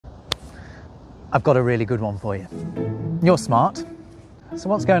I've got a really good one for you. You're smart, so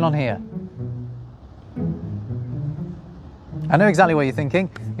what's going on here? I know exactly what you're thinking.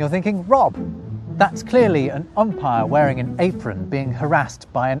 You're thinking, Rob, that's clearly an umpire wearing an apron being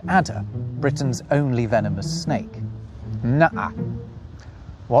harassed by an adder, Britain's only venomous snake. Nuh-uh.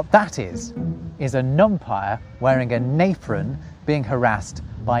 What that is a numpire wearing a napron being harassed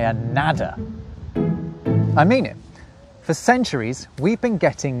by a nadder. I mean it. For centuries, we've been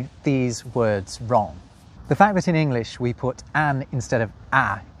getting these words wrong. The fact that in English we put an instead of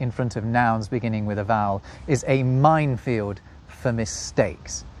a in front of nouns beginning with a vowel is a minefield for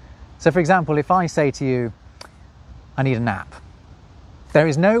mistakes. So for example, if I say to you, I need a nap, there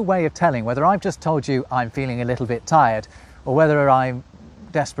is no way of telling whether I've just told you I'm feeling a little bit tired or whether I'm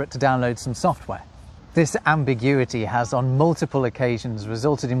desperate to download some software. This ambiguity has on multiple occasions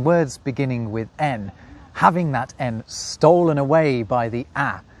resulted in words beginning with N having that N stolen away by the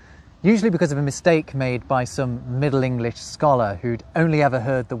A, usually because of a mistake made by some Middle English scholar who'd only ever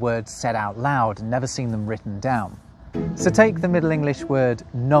heard the words said out loud and never seen them written down. So take the Middle English word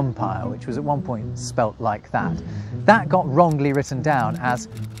numpire, which was at one point spelt like that. That got wrongly written down as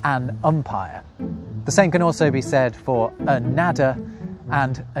an umpire. The same can also be said for a nadder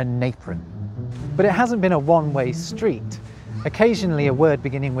and a napron. But it hasn't been a one-way street. Occasionally a word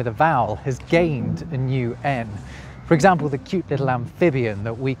beginning with a vowel has gained a new N. For example, the cute little amphibian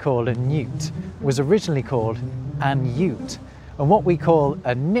that we call a newt was originally called an ute. And what we call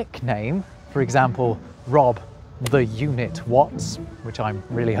a nickname, for example, Rob the Unit Watts, which I'm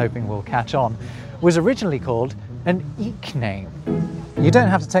really hoping will catch on, was originally called an eckname. You don't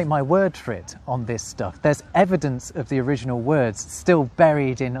have to take my word for it on this stuff. There's evidence of the original words still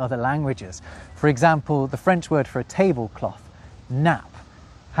buried in other languages. For example, the French word for a tablecloth, nap,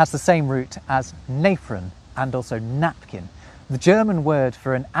 has the same root as napron and also napkin. The German word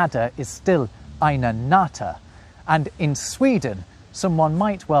for an adder is still eine Natter, and in Sweden, someone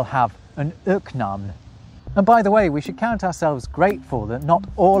might well have an uckname. And by the way, we should count ourselves grateful that not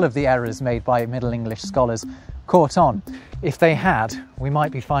all of the errors made by Middle English scholars caught on. If they had, we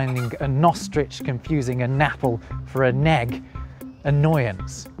might be finding an ostrich confusing an apple for a neg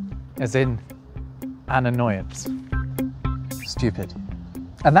annoyance, as in an annoyance. Stupid.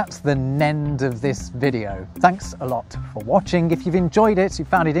 And that's the end of this video. Thanks a lot for watching. If you've enjoyed it, you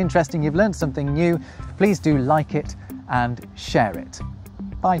found it interesting, you've learned something new, please do like it and share it.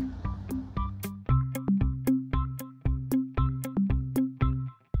 Bye.